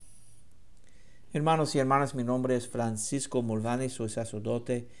Hermanos y hermanas, mi nombre es Francisco Molvani, soy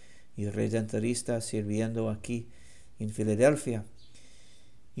sacerdote y redentorista sirviendo aquí en Filadelfia.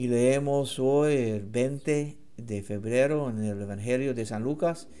 Y leemos hoy el 20 de febrero en el Evangelio de San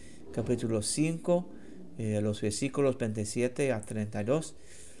Lucas, capítulo 5, los versículos 27 a 32,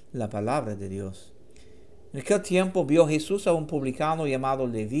 la palabra de Dios. En aquel tiempo vio Jesús a un publicano llamado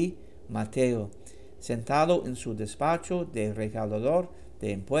Leví, Mateo, sentado en su despacho de recaudador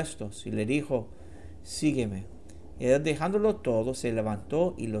de impuestos, y le dijo: sígueme. Él, dejándolo todo, se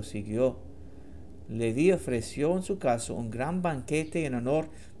levantó y lo siguió. Leví ofreció en su casa un gran banquete en honor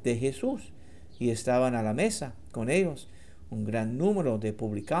de Jesús, y estaban a la mesa con ellos un gran número de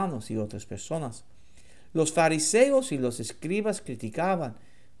publicanos y otras personas. Los fariseos y los escribas criticaban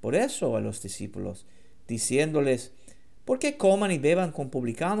por eso a los discípulos, diciéndoles: ¿por qué coman y beban con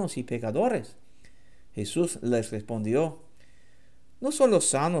publicanos y pecadores? Jesús les respondió: no son los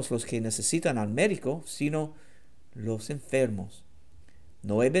sanos los que necesitan al médico, sino los enfermos.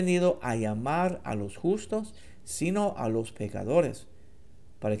 No he venido a llamar a los justos, sino a los pecadores,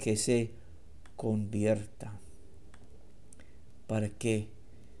 para que se conviertan. Para que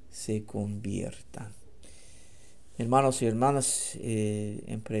se conviertan. Hermanos y hermanas,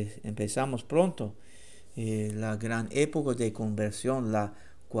 empezamos pronto la gran época de conversión, la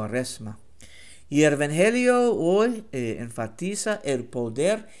Cuaresma. Y el Evangelio hoy enfatiza el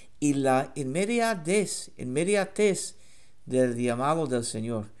poder y la inmediatez del llamado del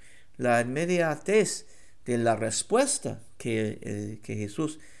Señor, la inmediatez de la respuesta que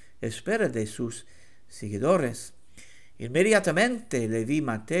Jesús espera de sus seguidores. Inmediatamente Leví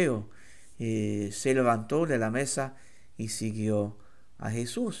Mateo se levantó de la mesa y siguió a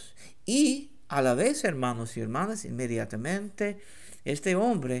Jesús. Y a la vez, hermanos y hermanas, inmediatamente este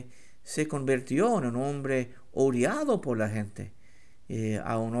hombre se convirtió en un hombre odiado por la gente,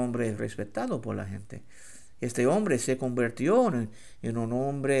 a un hombre respetado por la gente. Este hombre se convirtió en un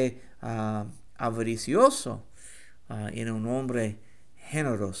hombre avaricioso, en un hombre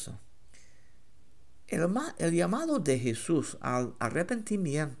generoso. El llamado de Jesús al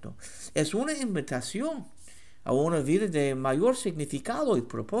arrepentimiento es una invitación a una vida de mayor significado y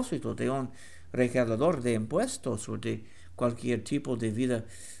propósito de un recaudador de impuestos o de cualquier tipo de vida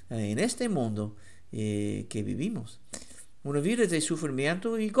en este mundo que vivimos. Una vida de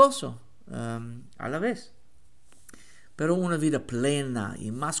sufrimiento y gozo a la vez, pero una vida plena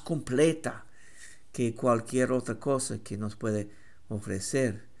y más completa que cualquier otra cosa que nos puede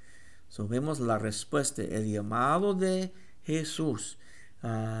ofrecer. Vemos la respuesta, el llamado de Jesús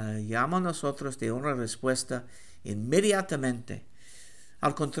llama a nosotros de una respuesta inmediatamente.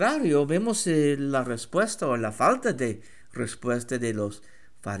 Al contrario, vemos la respuesta o la falta de respuesta de los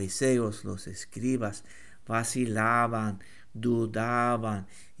fariseos, los escribas. Vacilaban, dudaban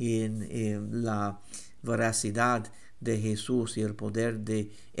en la veracidad de Jesús y el poder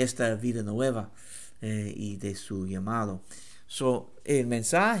de esta vida nueva y de su llamado. El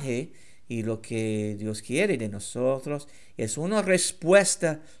mensaje y lo que Dios quiere de nosotros es una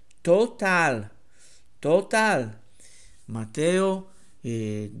respuesta total. Mateo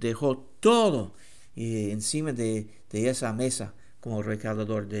dejó todo encima de esa mesa como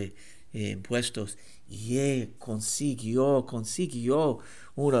recaudador de impuestos, y él consiguió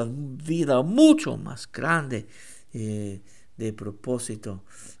una vida mucho más grande de propósito,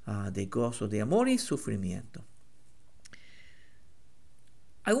 de gozo, de amor y sufrimiento.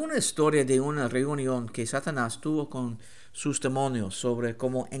 Hay una historia de una reunión que Satanás tuvo con sus demonios sobre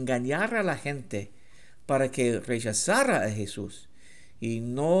cómo engañar a la gente para que rechazara a Jesús y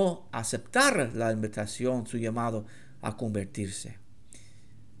no aceptara la invitación, su llamado a convertirse,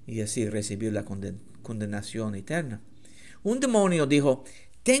 y así recibir la condenación eterna. Un demonio dijo: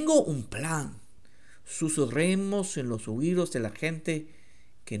 tengo un plan. Susurremos en los oídos de la gente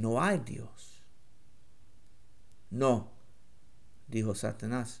que no hay Dios. No, dijo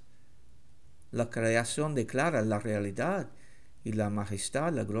Satanás. La creación declara la realidad y la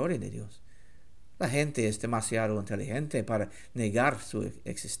majestad, la gloria de Dios. La gente es demasiado inteligente para negar su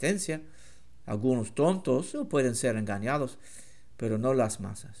existencia. Algunos tontos pueden ser engañados, pero no las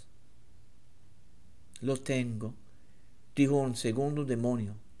masas. Lo tengo, dijo un segundo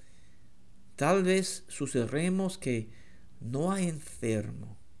demonio. Tal vez susurremos que no hay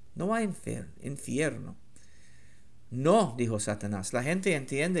infierno. No, dijo Satanás. La gente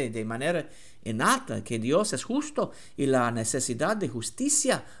entiende de manera innata que Dios es justo y la necesidad de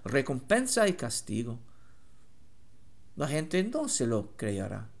justicia, recompensa y castigo. La gente no se lo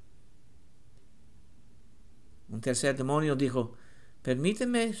creerá. Un tercer demonio dijo: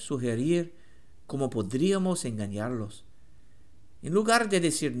 permíteme sugerir cómo podríamos engañarlos. En lugar de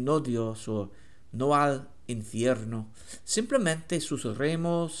decir no Dios o no al infierno. Simplemente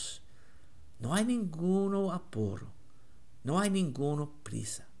susurremos, no hay ninguno apuro, no hay ninguna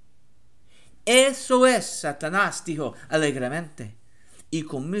prisa. Eso es, Satanás dijo alegremente, y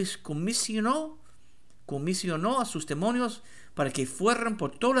comisionó a sus demonios para que fueran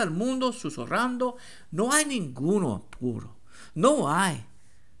por todo el mundo susurrando, no hay ninguno apuro, no hay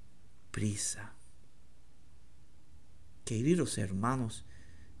prisa. Queridos hermanos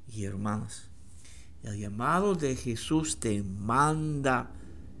y hermanas, el llamado de Jesús demanda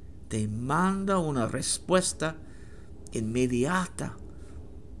una respuesta inmediata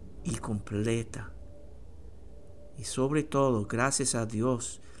y completa. Y sobre todo, gracias a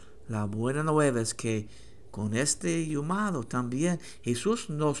Dios, la buena nueva es que con este llamado también Jesús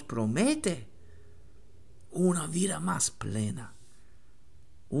nos promete una vida más plena,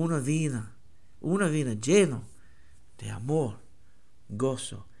 una vida llena de amor,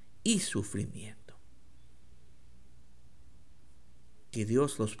 gozo y sufrimiento. Que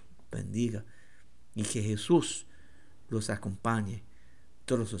Dios los bendiga y que Jesús los acompañe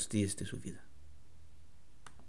todos los días de su vida.